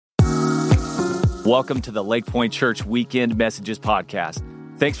Welcome to the Lake Point Church Weekend Messages Podcast.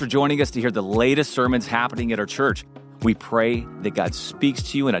 Thanks for joining us to hear the latest sermons happening at our church. We pray that God speaks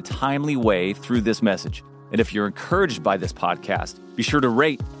to you in a timely way through this message. And if you're encouraged by this podcast, be sure to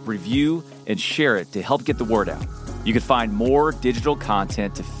rate, review, and share it to help get the word out. You can find more digital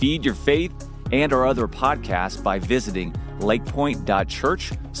content to feed your faith and our other podcasts by visiting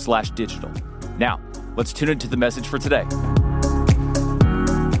lakepoint.church/digital. Now, let's tune into the message for today.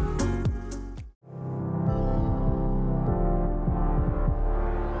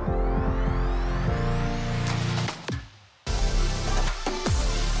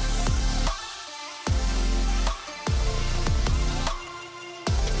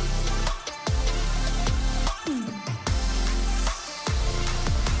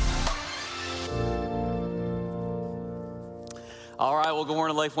 All right, well, good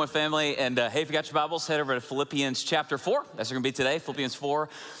morning, Lake Point family. And hey, if you got your Bibles, head over to Philippians chapter 4. That's going to be today, Philippians 4.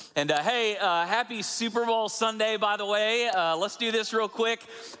 And hey, happy Super Bowl Sunday, by the way. Let's do this real quick.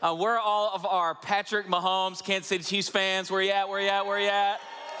 Where are all of our Patrick Mahomes, Kansas City Chiefs fans? Where you at?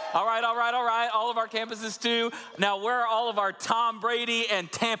 All right. All of our campuses too. Now, where are all of our Tom Brady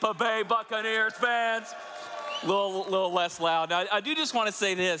and Tampa Bay Buccaneers fans? Little less loud. Now, I do just want to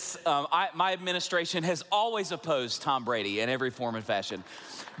say this. My administration has always opposed Tom Brady in every form and fashion.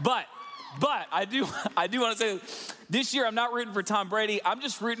 But I do want to say this year I'm not rooting for Tom Brady. I'm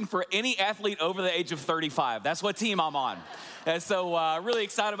just rooting for any athlete over the age of 35. That's what team I'm on. And so really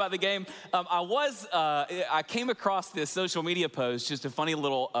excited about the game. I came across this social media post, just a funny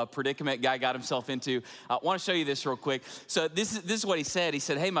little predicament guy got himself into. I want to show you this real quick. So this is what he said. He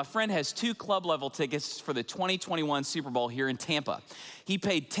said, hey, my friend has 2 club level tickets for the 2021 Super Bowl here in Tampa. He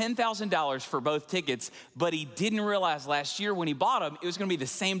paid $10,000 for both tickets, but he didn't realize last year when he bought them, it was going to be the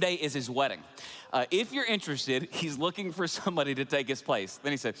same day as his wedding. If you're interested, he's looking for somebody to take his place.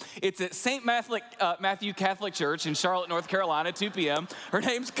 Then he said, it's at St. Matthew Catholic Church in Charlotte, North Carolina, 2 p.m. Her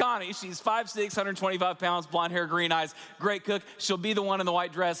name's Connie. She's 5'6", 125 pounds, blonde hair, green eyes, great cook. She'll be the one in the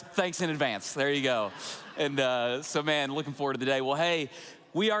white dress. Thanks in advance. There you go. And so, man, looking forward to the day. Well, hey,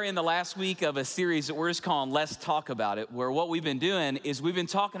 we are in the last week of a series that we're just calling Let's Talk About It, where what we've been doing is we've been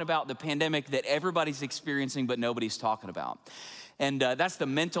talking about the pandemic that everybody's experiencing but nobody's talking about. And that's the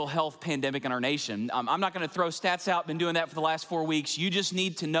mental health pandemic in our nation. I'm not going to throw stats out. Been doing that for the last 4 weeks. You just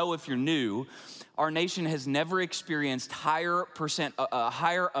need to know if you're new. Our nation has never experienced a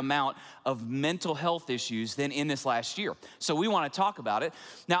higher amount of mental health issues than in this last year. So we want to talk about it.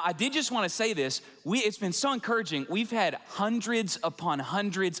 Now, I did just want to say this. It's been so encouraging. We've had hundreds upon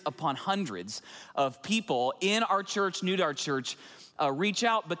hundreds upon hundreds of people in our church, new to our church, reach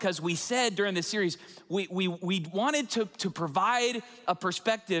out because we said during this series, we wanted to provide a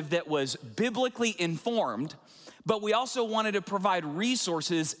perspective that was biblically informed, but we also wanted to provide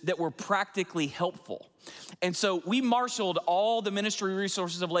resources that were practically helpful. And so we marshaled all the ministry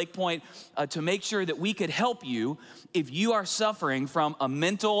resources of Lake Point to make sure that we could help you if you are suffering from a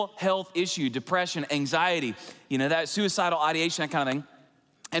mental health issue, depression, anxiety, that suicidal ideation, that kind of thing.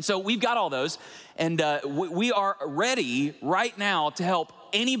 And so we've got all those, and we are ready right now to help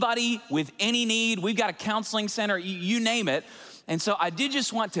anybody with any need. We've got a counseling center, you name it. And so I did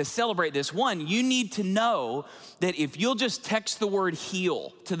just want to celebrate this. One, you need to know that if you'll just text the word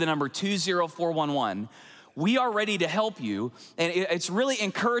HEAL to the number 20411, we are ready to help you, and it's really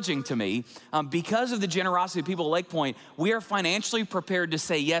encouraging to me because of the generosity of people at Lake Point. We are financially prepared to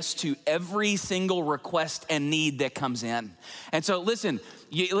say yes to every single request and need that comes in. And so listen,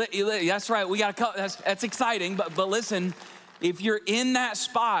 that's right, we got that's exciting, but listen, if you're in that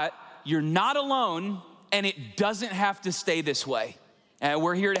spot, you're not alone, and it doesn't have to stay this way.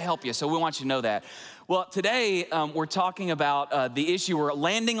 We're here to help you, so we want you to know that. Well, today we're talking about the issue. We're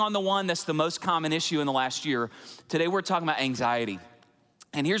landing on the one that's the most common issue in the last year. Today we're talking about anxiety.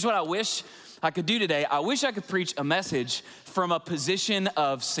 And here's what I wish I could do today. I wish I could preach a message from a position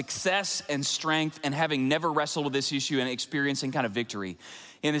of success and strength and having never wrestled with this issue and experiencing kind of victory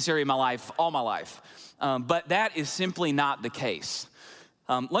in this area of my life, all my life. But that is simply not the case.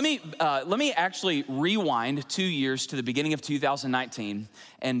 Let me actually rewind 2 years to the beginning of 2019.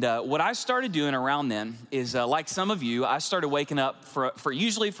 And what I started doing around then is, like some of you, I started waking up for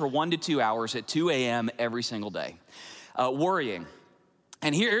usually 1 to 2 hours at 2 a.m. every single day, worrying.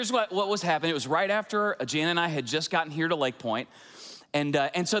 And here's what was happening. It was right after Jan and I had just gotten here to Lake Point. And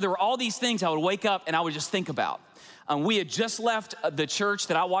so there were all these things I would wake up and I would just think about. We had just left the church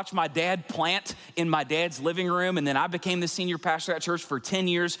that I watched my dad plant in my dad's living room, and then I became the senior pastor at that church for 10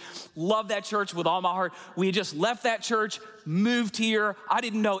 years. Love that church with all my heart. We had just left that church, moved here. I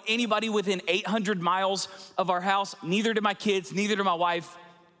didn't know anybody within 800 miles of our house, neither did my kids, neither did my wife.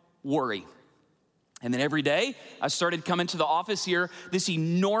 Worry. And then every day, I started coming to the office here, this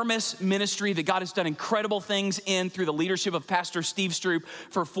enormous ministry that God has done incredible things in through the leadership of Pastor Steve Stroop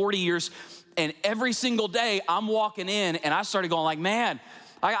for 40 years. And every single day, I'm walking in and I started going like, man,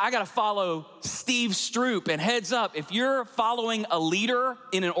 I gotta follow Steve Stroop. And heads up, if you're following a leader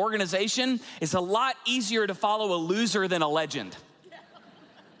in an organization, it's a lot easier to follow a loser than a legend.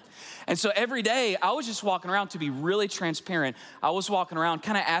 And so every day, I was just walking around, to be really transparent, I was walking around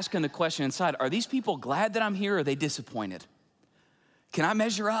kind of asking the question inside, are these people glad that I'm here or are they disappointed? Can I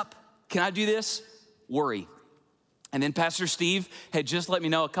measure up? Can I do this? Worry. And then Pastor Steve had just let me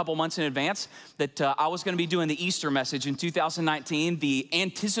know a couple months in advance that I was gonna be doing the Easter message in 2019. The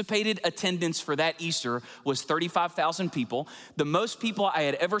anticipated attendance for that Easter was 35,000 people. The most people I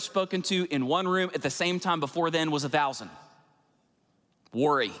had ever spoken to in one room at the same time before then was 1,000.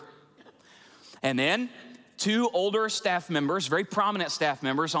 Worry. And then 2 older staff members, very prominent staff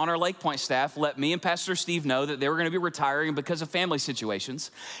members on our Lake Point staff, let me and Pastor Steve know that they were gonna be retiring because of family situations.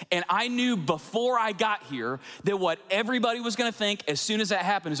 And I knew before I got here that what everybody was gonna think as soon as that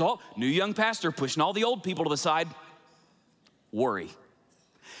happened is, oh, new young pastor pushing all the old people to the side. Worry.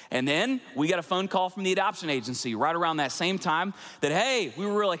 And then we got a phone call from the adoption agency right around that same time that, hey, we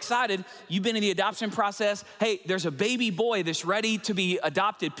were real excited. You've been in the adoption process. Hey, there's a baby boy that's ready to be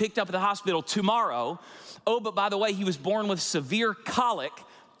adopted, picked up at the hospital tomorrow. Oh, but by the way, he was born with severe colic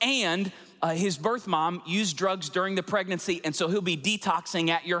and his birth mom used drugs during the pregnancy, and so he'll be detoxing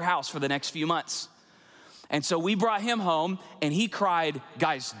at your house for the next few months. And so we brought him home and he cried,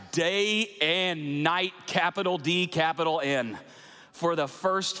 guys, day and night, capital D, capital N, for the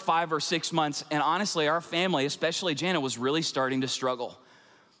first 5 or 6 months. And honestly, our family, especially Janet, was really starting to struggle.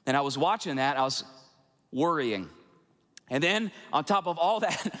 And I was watching that, I was worrying. And then on top of all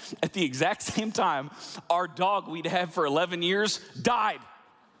that, at the exact same time, our dog we'd had for 11 years died.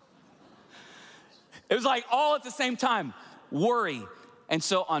 It was like all at the same time, worry. And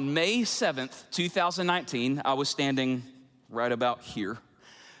so on May 7th, 2019, I was standing right about here,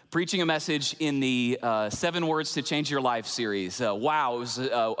 preaching a message in the 7 Words to Change Your Life series. Wow, it was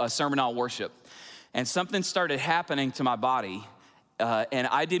a sermon on worship. And something started happening to my body, and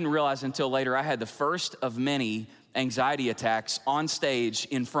I didn't realize until later I had the first of many anxiety attacks on stage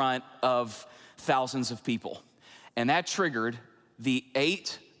in front of thousands of people. And that triggered the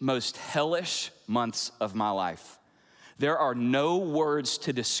 8 most hellish months of my life. There are no words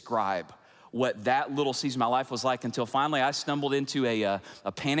to describe what that little season of my life was like until finally I stumbled into a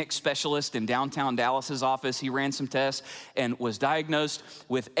panic specialist in downtown Dallas's office. He ran some tests and was diagnosed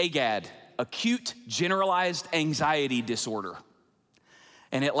with AGAD, acute generalized anxiety disorder.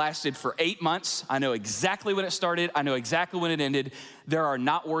 And it lasted for 8 months. I know exactly when it started. I know exactly when it ended. There are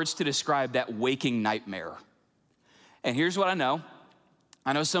not words to describe that waking nightmare. And here's what I know.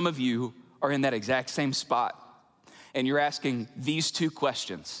 I know some of you are in that exact same spot. And you're asking these 2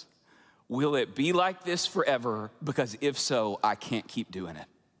 questions. Will it be like this forever? Because if so, I can't keep doing it.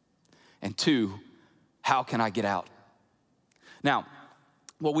 And 2, how can I get out? Now,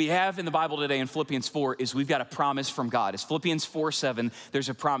 what we have in the Bible today in Philippians 4 is we've got a promise from God. It's Philippians 4:7. There's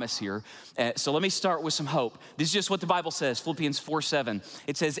a promise here. So let me start with some hope. This is just what the Bible says, Philippians 4:7.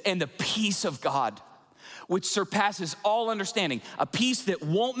 It says, and the peace of God, which surpasses all understanding, a peace that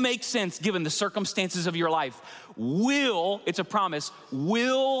won't make sense given the circumstances of your life, it's a promise,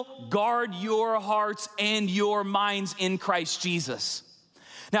 will guard your hearts and your minds in Christ Jesus.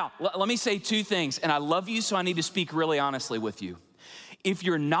 Now, let me say 2 things, and I love you, so I need to speak really honestly with you. If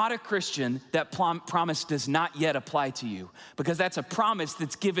you're not a Christian, that promise does not yet apply to you, because that's a promise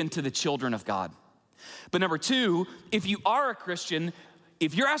that's given to the children of God. But number 2, if you are a Christian,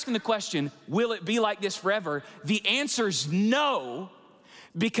 if you're asking the question, will it be like this forever? The answer's no,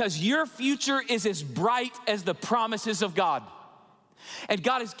 because your future is as bright as the promises of God. And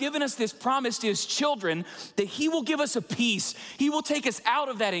God has given us this promise to his children that he will give us a peace. He will take us out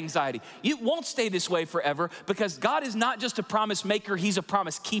of that anxiety. It won't stay this way forever, because God is not just a promise maker, he's a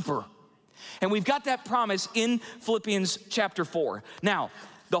promise keeper. And we've got that promise in Philippians chapter 4. Now,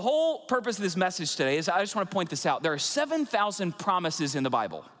 the whole purpose of this message today is, I just want to point this out. There are 7,000 promises in the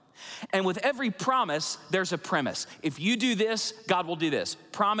Bible. And with every promise, there's a premise. If you do this, God will do this.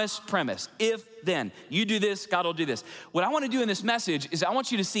 Promise, premise. If, then. You do this, God will do this. What I want to do in this message is I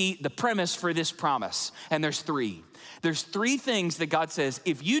want you to see the premise for this promise. And there's 3. There's 3 things that God says,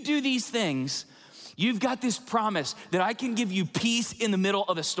 if you do these things, you've got this promise that I can give you peace in the middle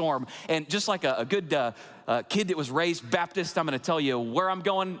of the storm. And just like a good kid that was raised Baptist, I'm going to tell you where I'm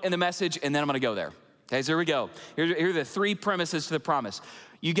going in the message, and then I'm going to go there. Okay, so here we go. Here are the 3 premises to the promise.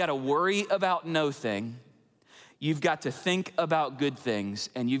 You got to worry about no thing. you've got to think about good things,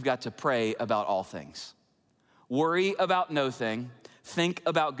 and you've got to pray about all things. Worry about no thing, think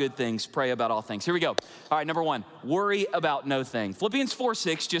about good things, pray about all things. Here we go. All right, number one, worry about no thing. Philippians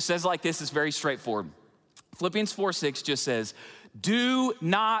 4:6 just says like this, it's very straightforward. Philippians 4:6 just says, do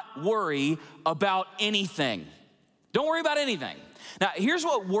not worry about anything. Don't worry about anything. Now, here's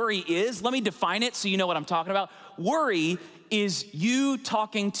what worry is. Let me define it so you know what I'm talking about. Worry is you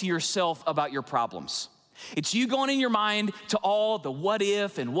talking to yourself about your problems. It's you going in your mind to all the what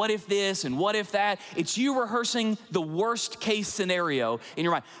if and what if this and what if that. It's you rehearsing the worst case scenario in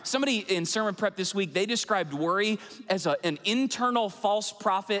your mind. Somebody in sermon prep this week, they described worry as an internal false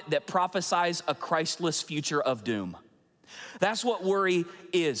prophet that prophesies a Christless future of doom. That's what worry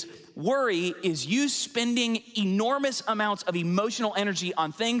is. Worry is you spending enormous amounts of emotional energy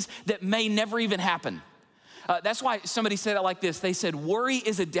on things that may never even happen. That's why somebody said it like this. They said, worry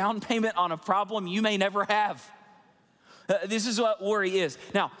is a down payment on a problem you may never have. This is what worry is.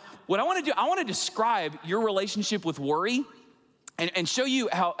 Now, what I want to do, I want to describe your relationship with worry and show you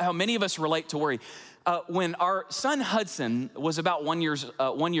how many of us relate to worry. When our son Hudson was about 1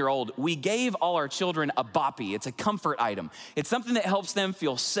 year old, we gave all our children a boppy. It's a comfort item. It's something that helps them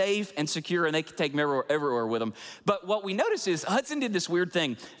feel safe and secure, and they can take them everywhere with them. But what we noticed is Hudson did this weird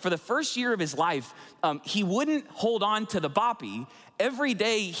thing. For the first year of his life, he wouldn't hold on to the boppy. Every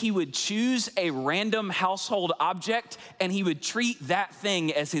day he would choose a random household object, and he would treat that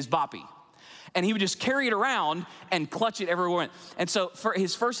thing as his boppy. And he would just carry it around and clutch it everywhere. And so for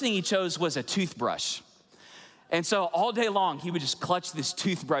his first thing he chose was a toothbrush. And so all day long, he would just clutch this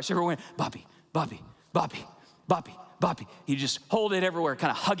toothbrush everywhere. Boppy, boppy, boppy, boppy, boppy. He'd just hold it everywhere,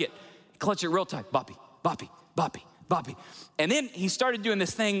 kind of hug it, clutch it real tight. Boppy, boppy, boppy, boppy. And then he started doing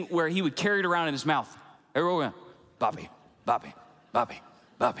this thing where he would carry it around in his mouth. Everywhere. Boppy, boppy, boppy,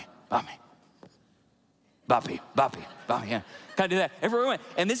 boppy, boppy. Boppy, boppy, boppy, yeah. Kind of do that everywhere we went.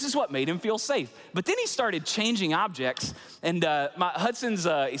 And this is what made him feel safe. But then he started changing objects. And Hudson's,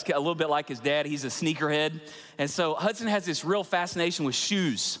 he's a little bit like his dad. He's a sneakerhead. And so Hudson has this real fascination with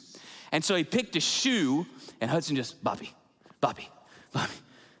shoes. And so he picked a shoe, and Hudson just, boppy, boppy, boppy.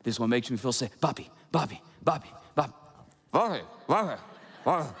 This is what makes me feel safe. Boppy, boppy, boppy, boppy, boppy, boppy,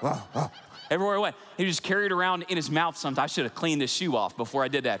 boppy, boppy. Everywhere he went. He just carried it around in his mouth sometimes. I should have cleaned this shoe off before I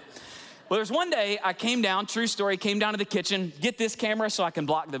did that. Well, there's one day I came down, true story, came down to the kitchen, get this camera so I can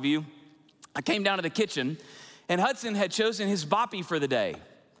block the view. I came down to the kitchen, and Hudson had chosen his boppy for the day.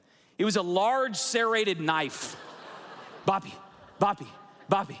 It was a large serrated knife. Boppy, boppy,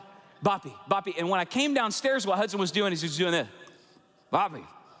 boppy, boppy, boppy. And when I came downstairs, what Hudson was doing is he was doing this. Boppy,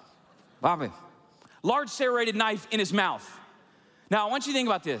 boppy. Large serrated knife in his mouth. Now, I want you to think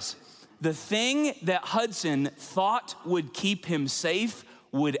about this. The thing that Hudson thought would keep him safe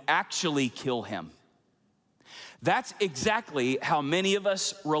would actually kill him. That's exactly how many of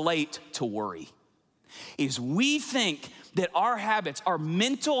us relate to worry. Is we think that our habits, our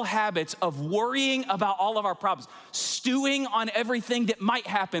mental habits of worrying about all of our problems, stewing on everything that might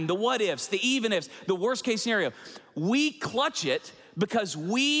happen, the what ifs, the even ifs, the worst case scenario, we clutch it because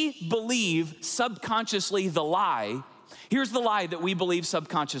we believe subconsciously the lie. Here's the lie that we believe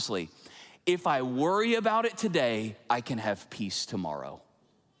subconsciously. If I worry about it today, I can have peace tomorrow.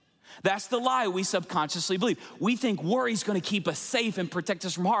 That's the lie we subconsciously believe. We think worry is going to keep us safe and protect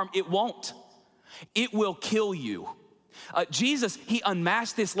us from harm. It won't. It will kill you. Jesus, he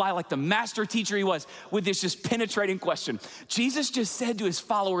unmasked this lie like the master teacher he was with this just penetrating question. Jesus just said to his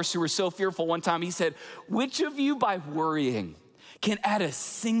followers who were so fearful one time, he said, which of you by worrying can add a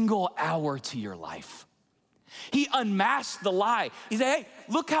single hour to your life? He unmasked the lie. He said, hey,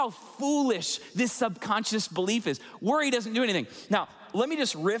 look how foolish this subconscious belief is. Worry doesn't do anything. Now, let me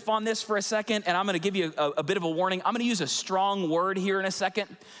just riff on this for a second, and I'm gonna give you a bit of a warning. I'm gonna use a strong word here in a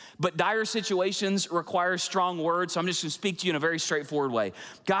second, but dire situations require strong words, so I'm just gonna speak to you in a very straightforward way.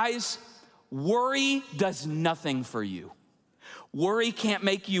 Guys, worry does nothing for you. Worry can't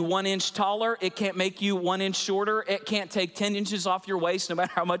make you 1 inch taller. It can't make you 1 inch shorter. It can't take 10 inches off your waist, no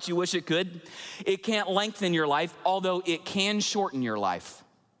matter how much you wish it could. It can't lengthen your life, although it can shorten your life.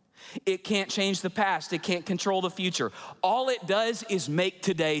 It can't change the past. It can't control the future. All it does is make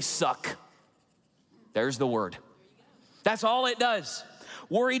today suck. There's the word. That's all it does.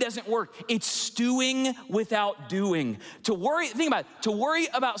 Worry doesn't work. It's stewing without doing. To worry, think about it. To worry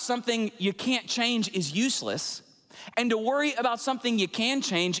about something you can't change is useless. And to worry about something you can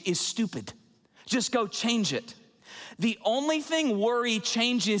change is stupid. Just go change it. The only thing worry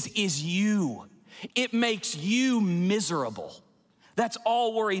changes is you. It makes you miserable. That's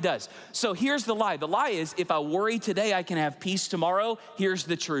all worry does. So here's the lie. The lie is if I worry today, I can have peace tomorrow. Here's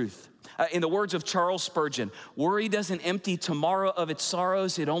the truth. In the words of Charles Spurgeon, worry doesn't empty tomorrow of its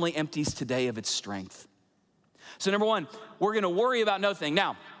sorrows, it only empties today of its strength. So number one, we're gonna worry about nothing.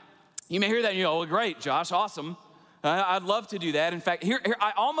 Now, you may hear that and you go, oh, great, Josh, awesome. I'd love to do that. In fact,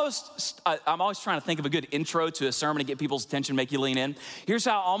 I'm always trying to think of a good intro to a sermon to get people's attention, make you lean in. Here's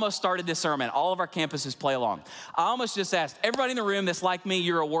how I almost started this sermon. All of our campuses play along. I almost just asked everybody in the room that's like me,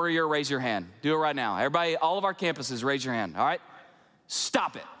 you're a worrier, raise your hand. Do it right now. Everybody, all of our campuses, raise your hand, all right?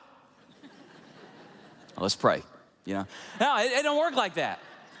 Stop it. Let's pray, you know. No, it don't work like that.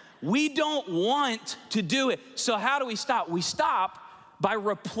 We don't want to do it. So how do we stop? We stop by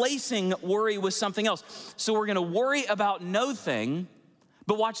replacing worry with something else. So we're gonna worry about no thing,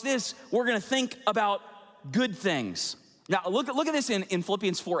 but watch this, we're gonna think about good things. Now look at this in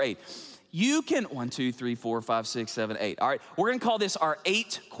Philippians 4:8. You can, 1, 2, 3, 4, 5, 6, 7, 8. All right, we're gonna call this our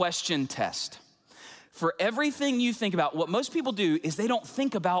 8-question test. For everything you think about, what most people do is they don't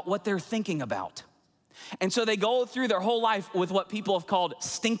think about what they're thinking about. And so they go through their whole life with what people have called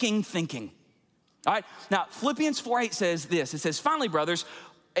stinking thinking. All right, now Philippians 4:8 says this. It says, finally, brothers,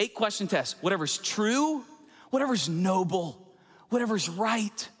 8-question test. Whatever's true, whatever's noble, whatever's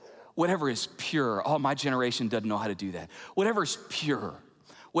right, whatever is pure. Oh, my generation doesn't know how to do that. Whatever's pure,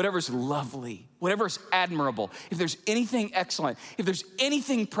 whatever's lovely, whatever's admirable, if there's anything excellent, if there's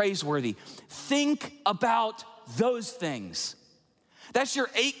anything praiseworthy, think about those things. That's your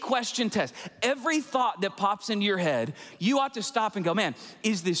 8-question test. Every thought that pops into your head, you ought to stop and go, man,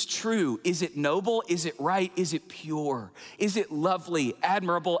 is this true? Is it noble? Is it right? Is it pure? Is it lovely,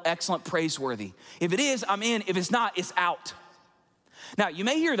 admirable, excellent, praiseworthy? If it is, I'm in. If it's not, it's out. Now, you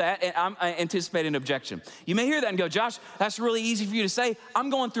may hear that, and I'm anticipating an objection. You may hear that and go, Josh, that's really easy for you to say. I'm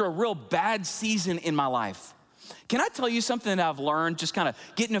going through a real bad season in my life. Can I tell you something that I've learned, just kind of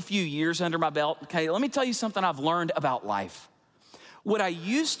getting a few years under my belt? Okay, let me tell you something I've learned about life. What I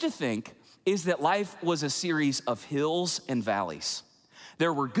used to think is that life was a series of hills and valleys.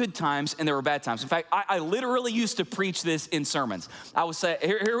 There were good times and there were bad times. In fact, I literally used to preach this in sermons. I would say,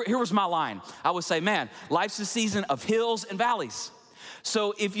 here was my line. I would say, man, life's a season of hills and valleys.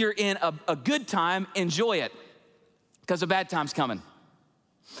 So if you're in a good time, enjoy it, because a bad time's coming.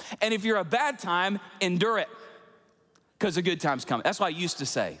 And if you're a bad time, endure it, because a good time's coming. That's what I used to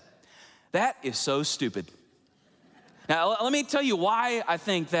say. That is so stupid. Now, let me tell you why I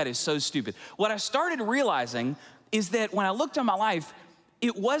think that is so stupid. What I started realizing is that when I looked at my life,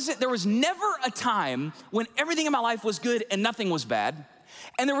 there was never a time when everything in my life was good and nothing was bad.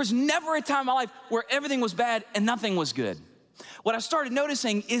 And there was never a time in my life where everything was bad and nothing was good. What I started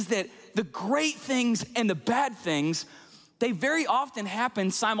noticing is that the great things and the bad things, they very often happen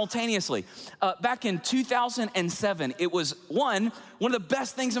simultaneously. Back in 2007, it was one of the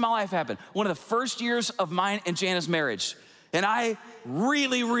best things in my life happened. One of the first years of mine and Jana's marriage. And I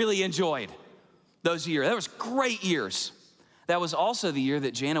really, really enjoyed those years. That was great years. That was also the year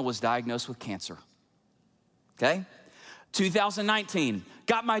that Jana was diagnosed with cancer. Okay? 2019,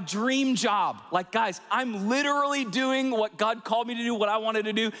 got my dream job. Like, guys, I'm literally doing what God called me to do, what I wanted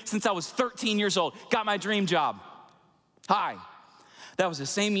to do since I was 13 years old. Got my dream job. Hi. That was the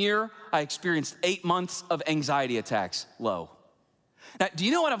same year I experienced 8 months of anxiety attacks, low. Now, do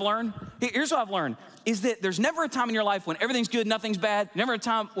you know what I've learned? Here's what I've learned, is that there's never a time in your life when everything's good, nothing's bad. Never a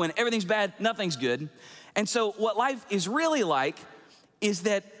time when everything's bad, nothing's good. And so what life is really like is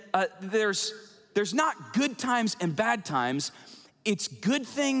that there's not good times and bad times. It's good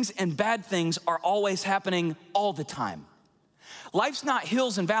things and bad things are always happening all the time. Life's not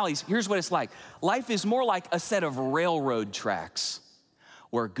hills and valleys. Here's what it's like. Life is more like a set of railroad tracks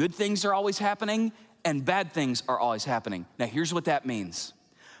where good things are always happening and bad things are always happening. Now, here's what that means.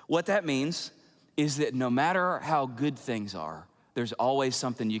 What that means is that no matter how good things are, there's always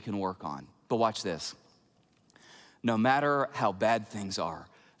something you can work on. But watch this. No matter how bad things are,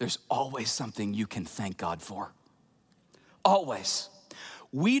 there's always something you can thank God for. Always.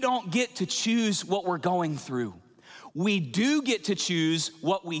 We don't get to choose what we're going through. We do get to choose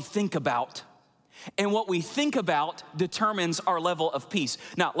what we think about. And what we think about determines our level of peace.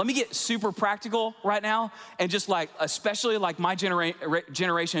 Now, let me get super practical right now. And just like, especially like my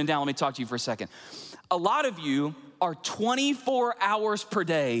generation and down, let me talk to you for a second. A lot of you are 24 hours per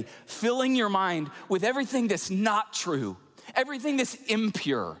day filling your mind with everything that's not true. Everything that's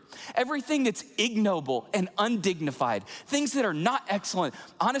impure, everything that's ignoble and undignified, things that are not excellent.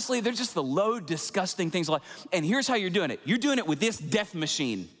 Honestly, they're just the low, disgusting things. And here's how you're doing it. You're doing it with this death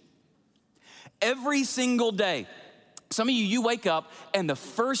machine. Every single day, some of you wake up and the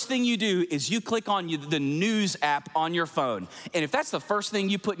first thing you do is you click on the news app on your phone. And if that's the first thing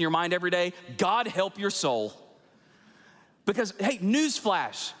you put in your mind every day, God help your soul. Because, hey,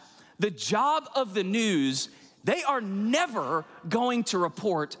 newsflash. The job of the news, they are never going to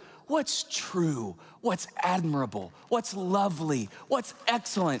report what's true, what's admirable, what's lovely, what's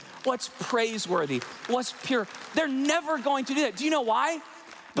excellent, what's praiseworthy, what's pure. They're never going to do that. Do you know why?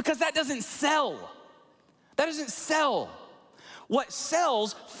 Because that doesn't sell. That doesn't sell. What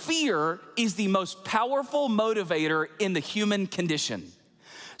sells, fear, is the most powerful motivator in the human condition.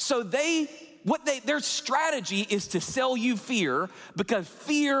 So their strategy is to sell you fear, because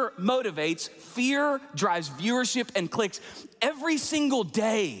fear motivates, fear drives viewership and clicks. Every single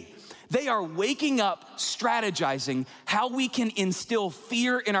day, they are waking up strategizing how we can instill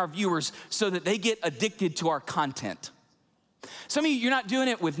fear in our viewers so that they get addicted to our content. Some of you're not doing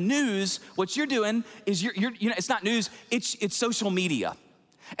it with news. What you're doing is it's not news, it's social media.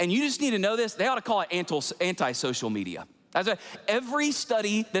 And you just need to know this. They ought to call it anti-social media. That's right. Every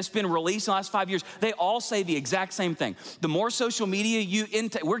study that's been released in the last 5 years, they all say the exact same thing. The more social media you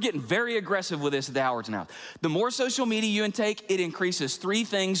intake, we're getting very aggressive with this at the Howard's now. The more social media you intake, it increases three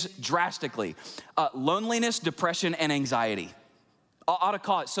things drastically: loneliness, depression, and anxiety. I ought to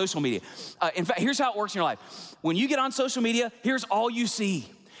call it social media. In fact, here's how it works in your life. When you get on social media, here's all you see.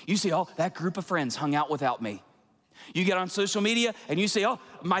 You see, oh, that group of friends hung out without me. You get on social media and you say, oh,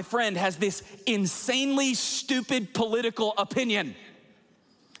 my friend has this insanely stupid political opinion.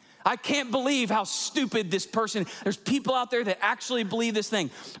 I can't believe how stupid this person, there's people out there that actually believe this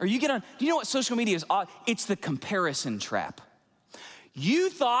thing. Or you get on, you know what social media is? It's the comparison trap. You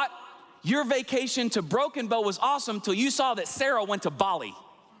thought your vacation to Broken Bow was awesome till you saw that Sarah went to Bali.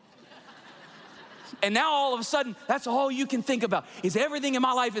 And now all of a sudden, that's all you can think about, is everything in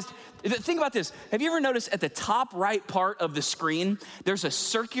my life is, think about this. Have you ever noticed at the top right part of the screen, there's a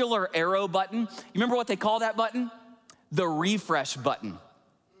circular arrow button? You remember what they call that button? The refresh button.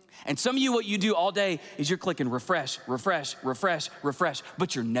 And some of you, what you do all day is you're clicking refresh, refresh, refresh, refresh,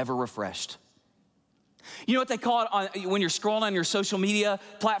 but you're never refreshed. You know what they call it when you're scrolling on your social media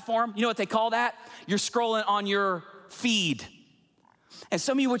platform? You know what they call that? You're scrolling on your feed. And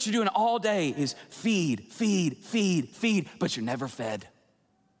some of you, what you're doing all day is feed, feed, feed, feed, but you're never fed.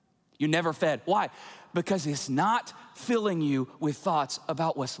 You're never fed. Why? Because it's not filling you with thoughts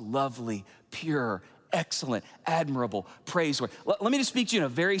about what's lovely, pure, excellent, admirable, praiseworthy. Let me just speak to you in a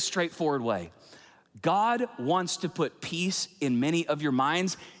very straightforward way. God wants to put peace in many of your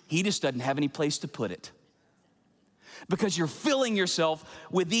minds. He just doesn't have any place to put it, because you're filling yourself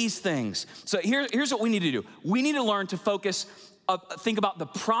with these things. So here's what we need to do. We need to learn to focus, think about the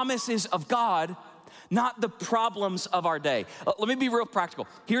promises of God, not the problems of our day. Let me be real practical.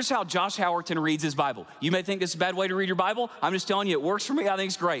 Here's how Josh Howerton reads his Bible. You may think this is a bad way to read your Bible. I'm just telling you, it works for me. I think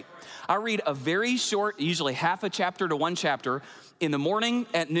it's great. I read a very short, usually half a chapter to one chapter, in the morning,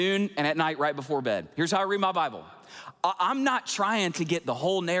 at noon, and at night right before bed. Here's how I read my Bible. I'm not trying to get the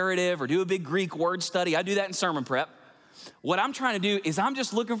whole narrative or do a big Greek word study. I do that in sermon prep. What I'm trying to do is I'm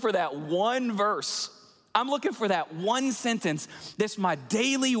just looking for that one verse. I'm looking for that one sentence that's my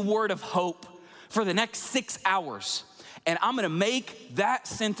daily word of hope for the next 6 hours. And I'm gonna make that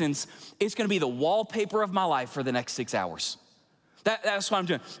sentence, it's gonna be the wallpaper of my life for the next 6 hours. That's what I'm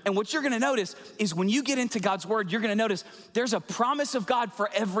doing. And what you're gonna notice is when you get into God's word, you're gonna notice there's a promise of God for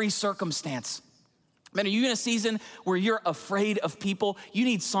every circumstance. Man, are you in a season where you're afraid of people? You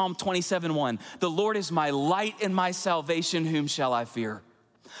need Psalm 27:1. The Lord is my light and my salvation, whom shall I fear?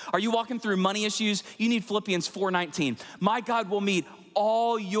 Are you walking through money issues? You need Philippians 4:19. My God will meet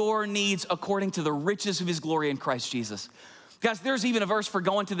all your needs according to the riches of his glory in Christ Jesus. Guys, there's even a verse for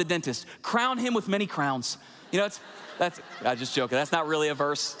going to the dentist. Crown him with many crowns. You know, I'm just joking. That's not really a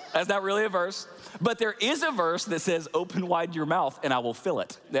verse. That's not really a verse. But there is a verse that says, open wide your mouth and I will fill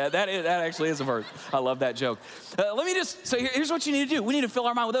it. That actually is a verse. I love that joke. So here's what you need to do. We need to fill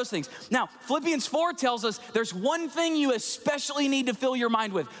our mind with those things. Now, Philippians 4 tells us there's one thing you especially need to fill your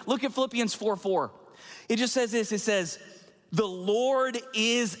mind with. Look at Philippians 4:4. It just says this. It says, the Lord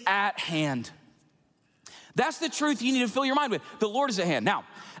is at hand. That's the truth you need to fill your mind with. The Lord is at hand. Now,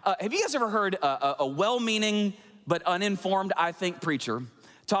 have you guys ever heard a well-meaning but uninformed, I think, preacher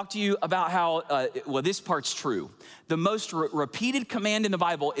talk to you about how, this part's true. The most repeated command in the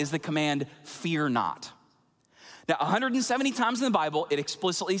Bible is the command, fear not. Now, 170 times in the Bible, it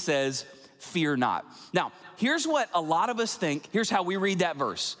explicitly says, fear not. Now, here's what a lot of us think. Here's how we read that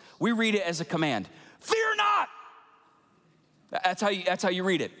verse. We read it as a command. Fear not. That's how you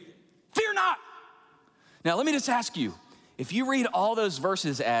read it. Fear not. Now, let me just ask you, if you read all those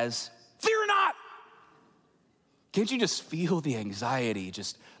verses as, fear not, can't you just feel the anxiety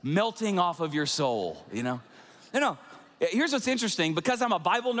just melting off of your soul, you know? No. Here's what's interesting. Because I'm a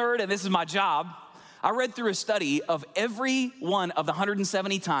Bible nerd and this is my job, I read through a study of every one of the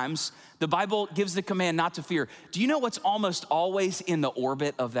 170 times the Bible gives the command not to fear. Do you know what's almost always in the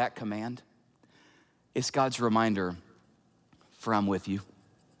orbit of that command? It's God's reminder, for I'm with you.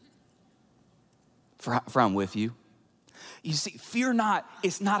 For I'm with you. You see, fear not,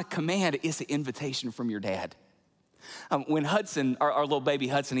 it's not a command, it's an invitation from your dad. When Hudson, our little baby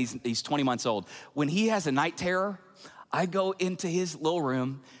Hudson, he's 20 months old. When he has a night terror, I go into his little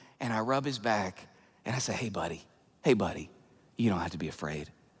room and I rub his back and I say, hey buddy, you don't have to be afraid.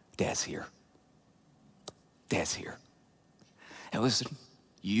 Dad's here. Dad's here. And listen,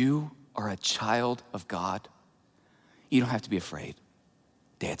 you are a child of God. You don't have to be afraid.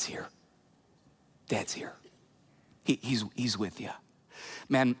 Dad's here. Dad's here. He's with you.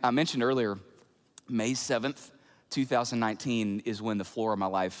 Man, I mentioned earlier, May 7th, 2019 is when the floor of my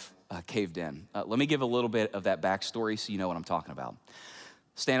life caved in. Let me give a little bit of that backstory so you know what I'm talking about.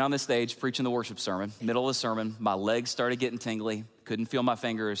 Stand on the stage, preaching the worship sermon. Middle of the sermon, my legs started getting tingly, couldn't feel my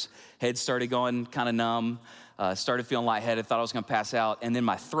fingers, head started going kind of numb, started feeling lightheaded, thought I was gonna pass out, and then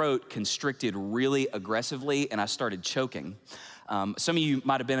my throat constricted really aggressively and I started choking. Some of you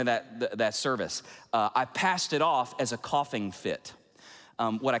might have been at that service. I passed it off as a coughing fit.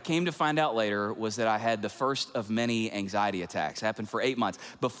 What I came to find out later was that I had the first of many anxiety attacks. It happened for 8 months.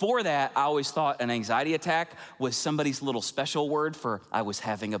 Before that, I always thought an anxiety attack was somebody's little special word for I was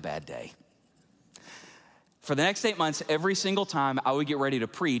having a bad day. For the next 8 months, every single time I would get ready to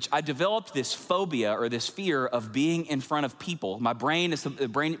preach, I developed this phobia or this fear of being in front of people. My brain is the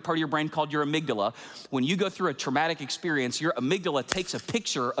brain, part of your brain called your amygdala. When you go through a traumatic experience, your amygdala takes a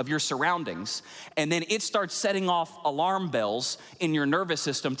picture of your surroundings, and then it starts setting off alarm bells in your nervous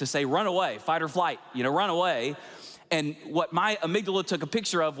system to say, run away, fight or flight, run away. And what my amygdala took a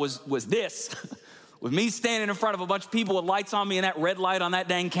picture of was this, with me standing in front of a bunch of people with lights on me and that red light on that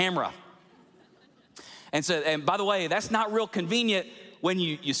dang camera. And by the way, that's not real convenient when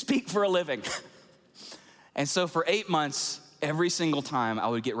you speak for a living. And so for 8 months, every single time I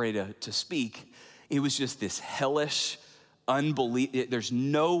would get ready to speak, it was just this hellish, there's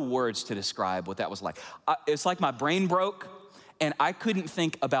no words to describe what that was like. It's like my brain broke and I couldn't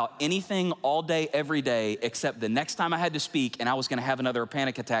think about anything all day, every day, except the next time I had to speak and I was gonna have another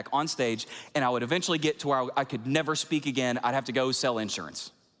panic attack on stage and I would eventually get to where I could never speak again. I'd have to go sell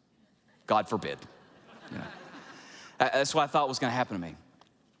insurance. God forbid. That's what I thought was gonna happen to me.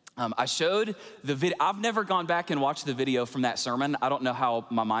 I showed the video. I've never gone back and watched the video from that sermon. I don't know how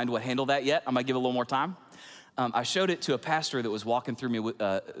my mind would handle that yet. I'm gonna give it a little more time. I showed it to a pastor that was walking through me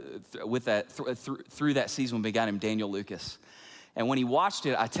through that season with a guy named Daniel Lucas. And when he watched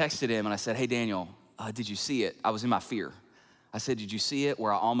it, I texted him and I said, hey Daniel, did you see it? I was in my fear. I said, did you see it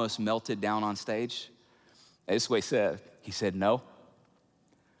where I almost melted down on stage? And this is what he said. He said, no.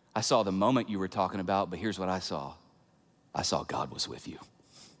 I saw the moment you were talking about, but here's what I saw. I saw God was with you.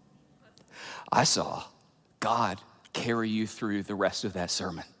 I saw God carry you through the rest of that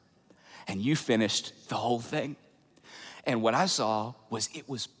sermon. And you finished the whole thing. And what I saw was it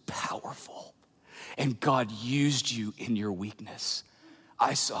was powerful. And God used you in your weakness.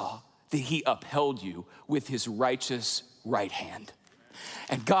 I saw that he upheld you with his righteous right hand.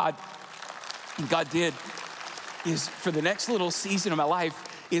 And God did is for the next little season of my life,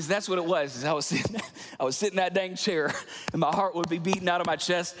 that's what it was. Is I was sitting in that dang chair and my heart would be beating out of my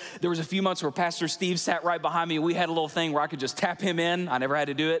chest. There was a few months where Pastor Steve sat right behind me and we had a little thing where I could just tap him in. I never had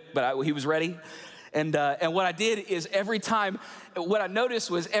to do it, but he was ready. And what I did is what I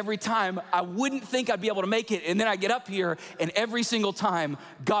noticed was every time I wouldn't think I'd be able to make it. And then I get up here and every single time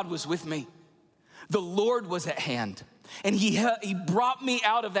God was with me. The Lord was at hand. And he brought me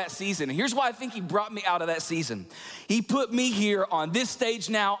out of that season. And here's why I think he brought me out of that season. He put me here on this stage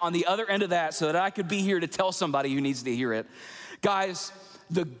now on the other end of that so that I could be here to tell somebody who needs to hear it. Guys,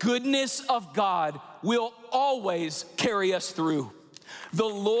 the goodness of God will always carry us through. The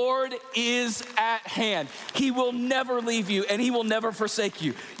Lord is at hand. He will never leave you and he will never forsake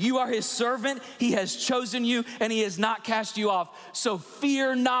you. You are his servant. He has chosen you and he has not cast you off. So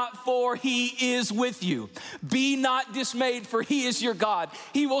fear not, for he is with you. Be not dismayed, for he is your God.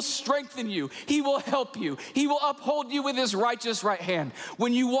 He will strengthen you. He will help you. He will uphold you with his righteous right hand.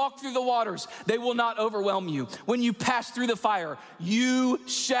 When you walk through the waters, they will not overwhelm you. When you pass through the fire, you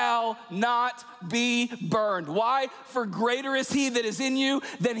shall not be burned. Why? For greater is he that is in you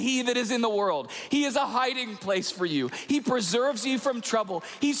than he that is in the world. He is a hiding place for you. He preserves you from trouble.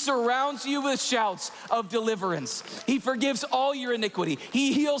 He surrounds you with shouts of deliverance. He forgives all your iniquity.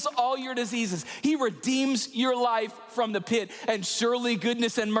 He heals all your diseases. He redeems your life from the pit, and surely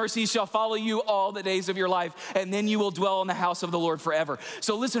goodness and mercy shall follow you all the days of your life, and then you will dwell in the house of the Lord forever.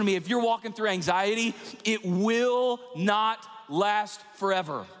 So listen to me, if you're walking through anxiety, it will not last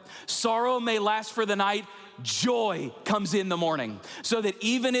forever. Sorrow may last for the night, joy comes in the morning. So that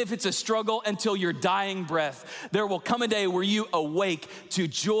even if it's a struggle until your dying breath, there will come a day where you awake to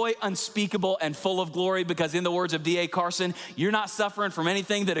joy unspeakable and full of glory, because in the words of D.A. Carson, you're not suffering from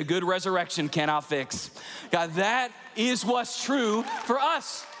anything that a good resurrection cannot fix. God, that is what's true for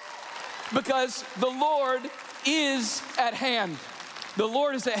us, because the Lord is at hand. The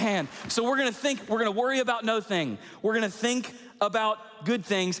Lord is at hand. So we're gonna worry about no thing. We're gonna think about good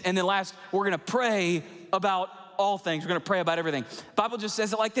things. And then last, we're gonna pray about all things. We're gonna pray about everything. The Bible just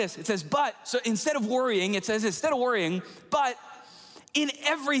says it like this. It says, so instead of worrying, but in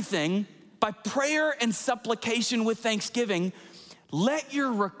everything, by prayer and supplication with thanksgiving, let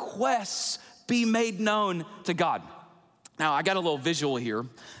your requests be made known to God. Now, I got a little visual here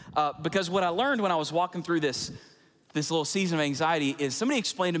because what I learned when I was walking through this little season of anxiety is somebody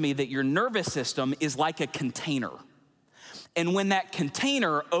explained to me that your nervous system is like a container. And when that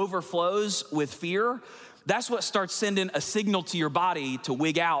container overflows with fear, that's what starts sending a signal to your body to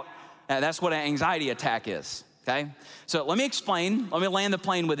wig out. That's what an anxiety attack is, okay? So let me explain, let me land the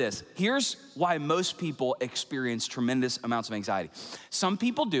plane with this. Here's why most people experience tremendous amounts of anxiety. Some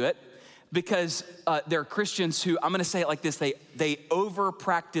people do it because they're Christians who, I'm gonna say it like this, they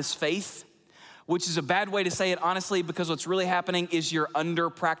over-practice faith, which is a bad way to say it, honestly, because what's really happening is you're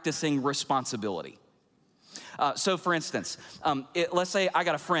under-practicing responsibility. So for instance, let's say I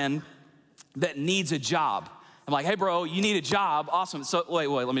got a friend that needs a job. I'm like, hey bro, you need a job, awesome. So wait,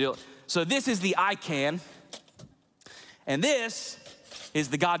 let me do it. So this is the I can, and this is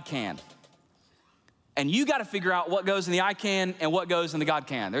the God can. And you gotta figure out what goes in the I can and what goes in the God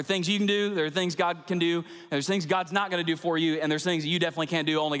can. There are things you can do, there are things God can do, there's things God's not gonna do for you, and there's things that you definitely can't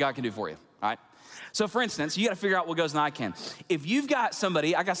do, only God can do for you, all right? So for instance, you gotta figure out what goes in the I can. If you've got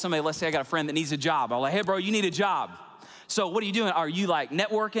somebody, let's say I got a friend that needs a job. I'm like, hey bro, you need a job. So what are you doing? Are you like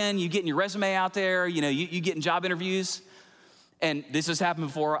networking? You getting your resume out there? You know, you getting job interviews? And this has happened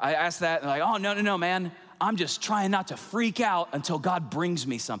before. I asked that and they're like, oh, no, man. I'm just trying not to freak out until God brings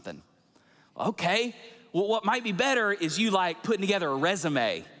me something. Okay, well, what might be better is you like putting together a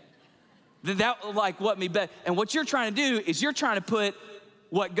resume. That like what me better. And what you're trying to do is you're trying to put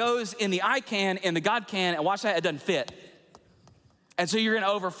what goes in the I can and the God can, and watch that, it doesn't fit. And so you're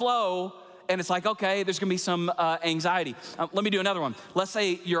gonna overflow, and it's like, okay, there's gonna be some anxiety. Let me do another one. Let's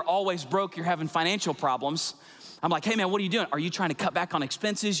say you're always broke, you're having financial problems. I'm like, hey man, what are you doing? Are you trying to cut back on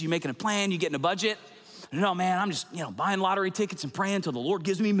expenses? You making a plan? You getting a budget? No man, I'm just buying lottery tickets and praying until the Lord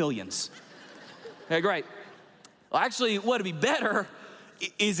gives me millions. Okay, great. Well, actually, what'd be better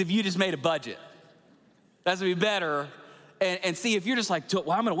is if you just made a budget. That's what'd be better. And see, if you're just like,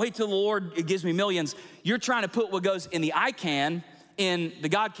 well, I'm gonna wait till the Lord gives me millions, you're trying to put what goes in the I can in the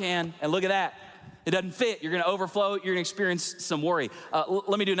God can, and look at that. It doesn't fit. You're gonna overflow, you're gonna experience some worry.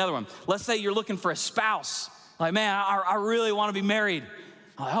 Let me do another one. Let's say you're looking for a spouse. Like, man, I really wanna be married.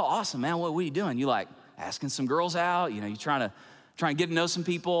 I'm like, oh, awesome, man, what are you doing? You like asking some girls out, you trying to get to know some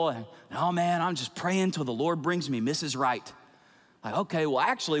people. And, no, man, I'm just praying till the Lord brings me Mrs. Right. Like, okay, well,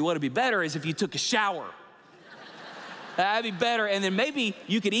 actually, what'd be better is if you took a shower. That'd be better. And then maybe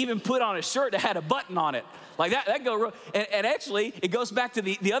you could even put on a shirt that had a button on it. Like that go, and actually, it goes back to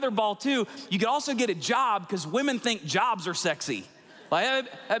the other ball too. You could also get a job because women think jobs are sexy. Like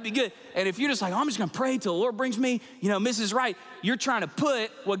that'd be good. And if you're just like, oh, I'm just gonna pray till the Lord brings me, Mrs. Right, you're trying to put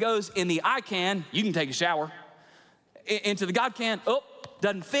what goes in the I can, you can take a shower, into the God can,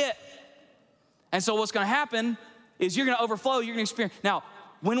 doesn't fit. And so what's gonna happen is you're gonna overflow, you're gonna experience. Now,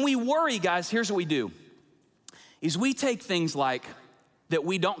 when we worry, guys, here's what we do. Is we take things like that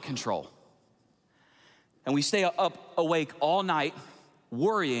we don't control, and we stay up awake all night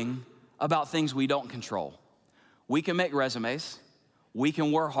worrying about things we don't control. We can make resumes, we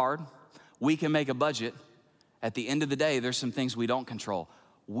can work hard, we can make a budget. At the end of the day, there's some things we don't control.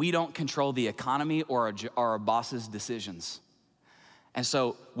 We don't control the economy or our boss's decisions. And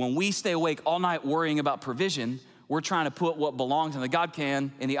so when we stay awake all night worrying about provision, we're trying to put what belongs in the God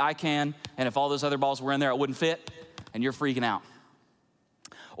can, in the I can, and if all those other balls were in there, it wouldn't fit, and you're freaking out.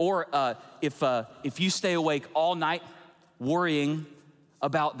 Or if you stay awake all night worrying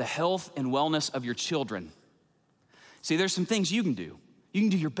about the health and wellness of your children. See, there's some things you can do. You can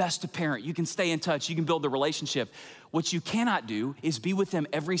do your best to parent. You can stay in touch. You can build the relationship. What you cannot do is be with them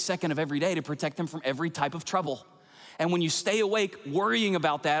every second of every day to protect them from every type of trouble. And when you stay awake worrying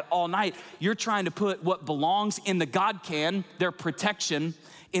about that all night, you're trying to put what belongs in the God can, their protection,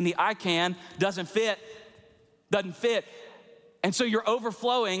 in the I can, doesn't fit. And so you're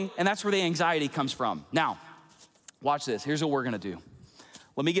overflowing, and that's where the anxiety comes from. Now, watch this. Here's what we're gonna do.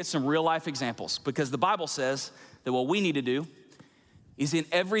 Let me get some real life examples, because the Bible says that what we need to do is in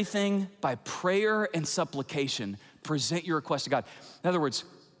everything by prayer and supplication, present your request to God. In other words,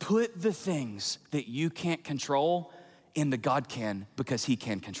 put the things that you can't control in the God can, because he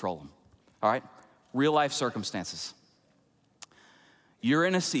can control them, all right? Real life circumstances. You're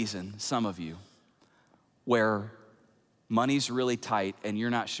in a season, some of you, where money's really tight and you're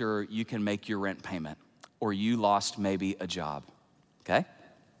not sure you can make your rent payment, or you lost maybe a job, okay?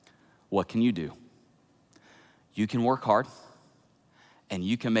 What can you do? You can work hard and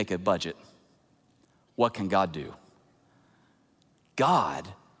you can make a budget. What can God do? God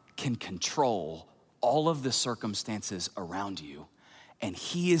can control all of the circumstances around you, and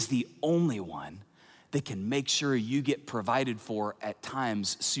he is the only one that can make sure you get provided for at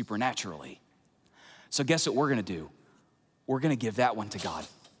times supernaturally. So guess what we're gonna do? We're gonna give that one to God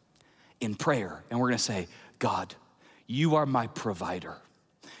in prayer, and we're gonna say, God, you are my provider.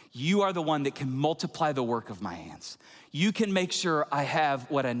 You are the one that can multiply the work of my hands. You can make sure I have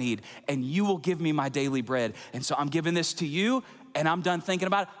what I need, and you will give me my daily bread. And so I'm giving this to you, and I'm done thinking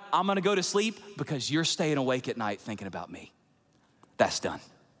about it. I'm gonna go to sleep because you're staying awake at night thinking about me. That's done,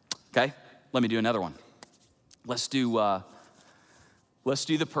 okay? Let me do another one. Let's do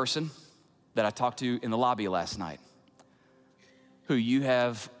the person that I talked to in the lobby last night, who you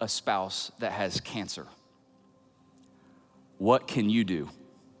have a spouse that has cancer. What can you do?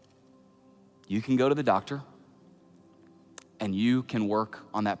 You can go to the doctor and you can work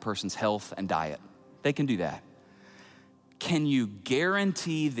on that person's health and diet. They can do that. Can you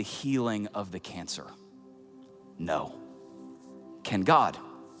guarantee the healing of the cancer? No. Can God?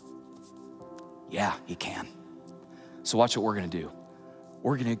 Yeah, he can. So watch what we're gonna do.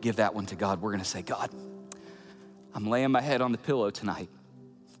 We're gonna give that one to God. We're gonna say, God, I'm laying my head on the pillow tonight.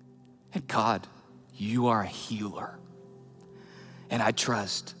 And God, you are a healer. And I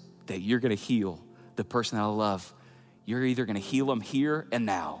trust that you're gonna heal the person that I love. You're either gonna heal them here and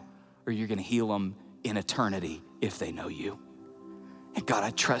now, or you're gonna heal them in eternity if they know you. And God,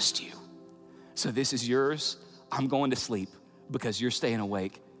 I trust you. So this is yours. I'm going to sleep because you're staying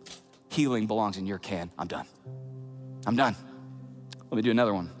awake. Healing belongs in your can. I'm done. Let me do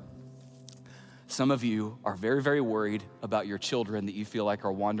another one. Some of you are very, very worried about your children that you feel like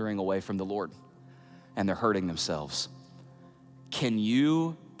are wandering away from the Lord and they're hurting themselves. Can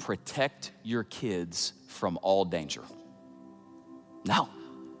you protect your kids from all danger? No,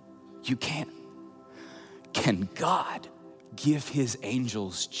 you can't. Can God give his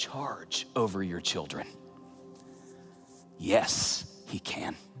angels charge over your children? Yes, he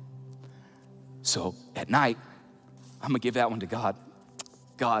can. So at night, I'm gonna give that one to God.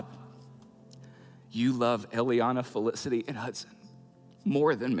 God, you love Eliana, Felicity, and Hudson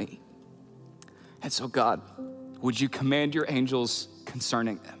more than me. And so God, would you command your angels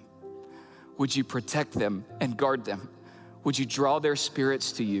concerning them? Would you protect them and guard them? Would you draw their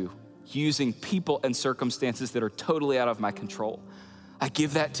spirits to you using people and circumstances that are totally out of my control? I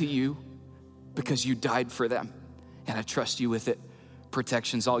give that to you because you died for them and I trust you with it.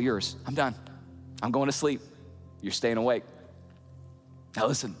 Protection's all yours. I'm done. I'm going to sleep. You're staying awake. Now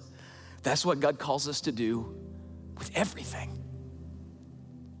listen, that's what God calls us to do with everything.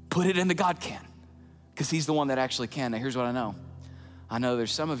 Put it in the God can, because he's the one that actually can. Now here's what I know. I know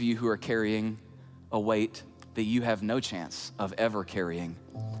there's some of you who are carrying a weight that you have no chance of ever carrying,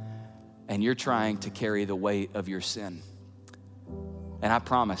 and you're trying to carry the weight of your sin. And I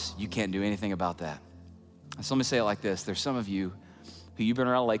promise you can't do anything about that. So let me say it like this. There's some of you who you've been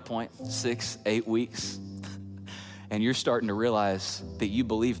around Lake Point 6-8 weeks, and you're starting to realize that you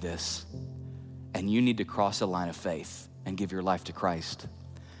believe this, and you need to cross a line of faith and give your life to Christ.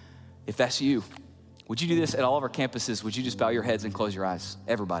 If that's you, would you do this at all of our campuses? Would you just bow your heads and close your eyes?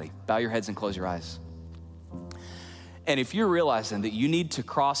 Everybody, bow your heads and close your eyes. And if you're realizing that you need to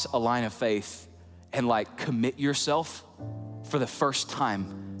cross a line of faith and commit yourself for the first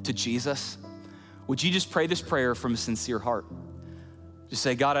time to Jesus, would you just pray this prayer from a sincere heart? Just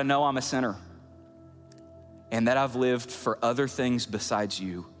say, God, I know I'm a sinner and that I've lived for other things besides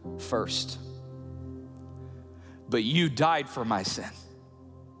you first. But you died for my sin.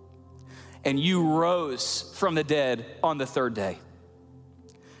 And you rose from the dead on the third day.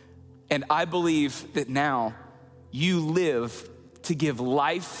 And I believe that now you live to give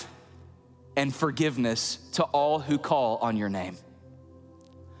life and forgiveness to all who call on your name.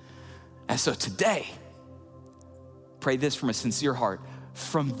 And so today, pray this from a sincere heart.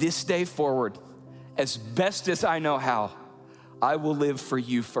 From this day forward, as best as I know how, I will live for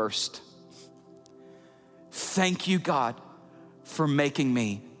you first. Thank you, God, for making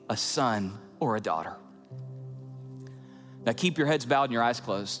me a son or a daughter. Now keep your heads bowed and your eyes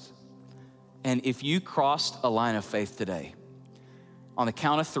closed. And if you crossed a line of faith today, on the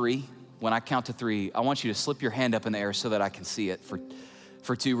count of 3, when I count to 3, I want you to slip your hand up in the air so that I can see it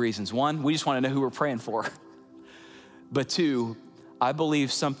for 2 reasons. 1, we just want to know who we're praying for. But 2, I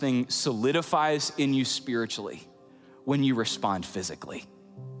believe something solidifies in you spiritually when you respond physically.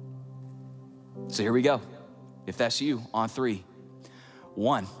 So here we go. If that's you, on 3.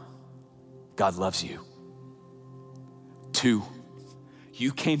 1, God loves you. 2,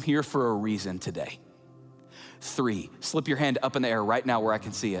 you came here for a reason today. 3, slip your hand up in the air right now where I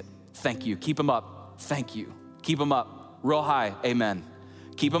can see it. Thank you. Keep them up. Thank you. Keep them up. Real high. Amen.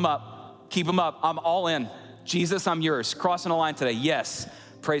 Keep them up. Keep them up. I'm all in. Jesus, I'm yours. Crossing a line today. Yes.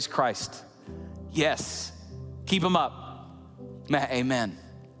 Praise Christ. Yes. Keep them up. Amen.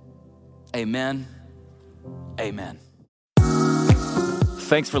 Amen. Amen.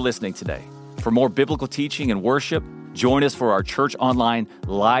 Thanks for listening today. For more biblical teaching and worship, join us for our Church Online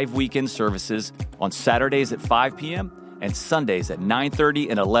live weekend services on Saturdays at 5 p.m. and Sundays at 9:30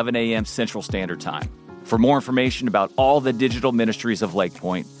 and 11 a.m. Central Standard Time. For more information about all the digital ministries of Lake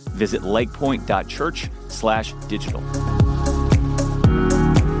Point, visit lakepoint.church/digital.